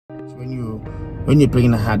when you're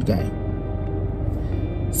playing a hard guy.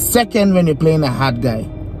 Second, when you're playing a hard guy,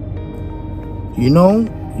 you know,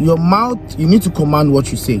 your mouth, you need to command what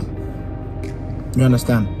you say. You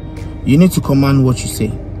understand? You need to command what you say.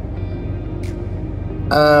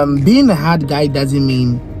 Being a hard guy doesn't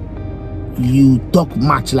mean you talk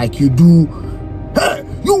much like you do. Hey,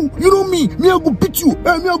 you know me I go beat you,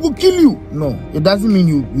 hey, me I go kill you. No, it doesn't mean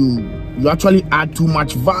you actually add too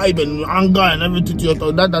much vibe and anger and everything to your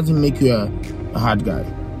talk. That doesn't make you a hard guy.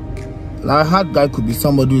 Now, a hard guy could be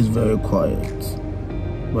somebody who's very quiet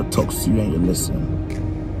but talks to you and you listen.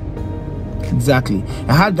 Exactly.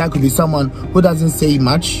 A hard guy could be someone who doesn't say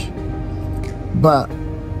much, but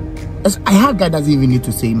a hard guy doesn't even need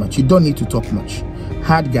to say much. You don't need to talk much.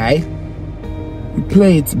 Hard guy, you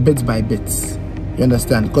play it bit by bit. You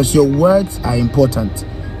understand? Because your words are important.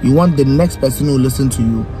 You want the next person who listens to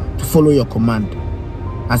you to follow your command.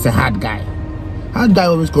 As a hard guy, hard guy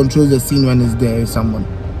always controls the scene when there is someone.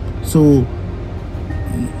 So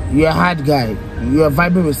you're a hard guy, you're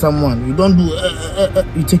vibing with someone, you don't do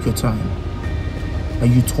you take your time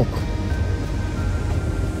and you talk.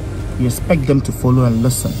 You expect them to follow and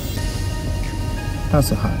listen.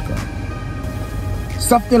 That's a hard guy.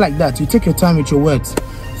 Something like that. You take your time with your words.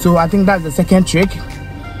 So I think that's the second trick.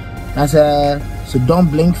 That's so don't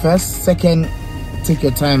blink first. Second, take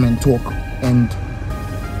your time and talk and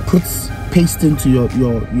put paste into your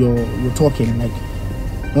talking. Like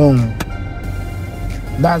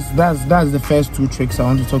that's the first two tricks I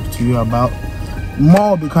want to talk to you about.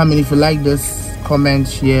 More will be coming. If you like this, comment,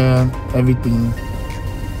 share, everything.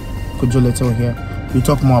 Kojo Little here. We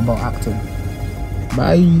talk more about acting.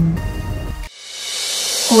 Bye.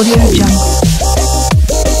 Audio Jungle.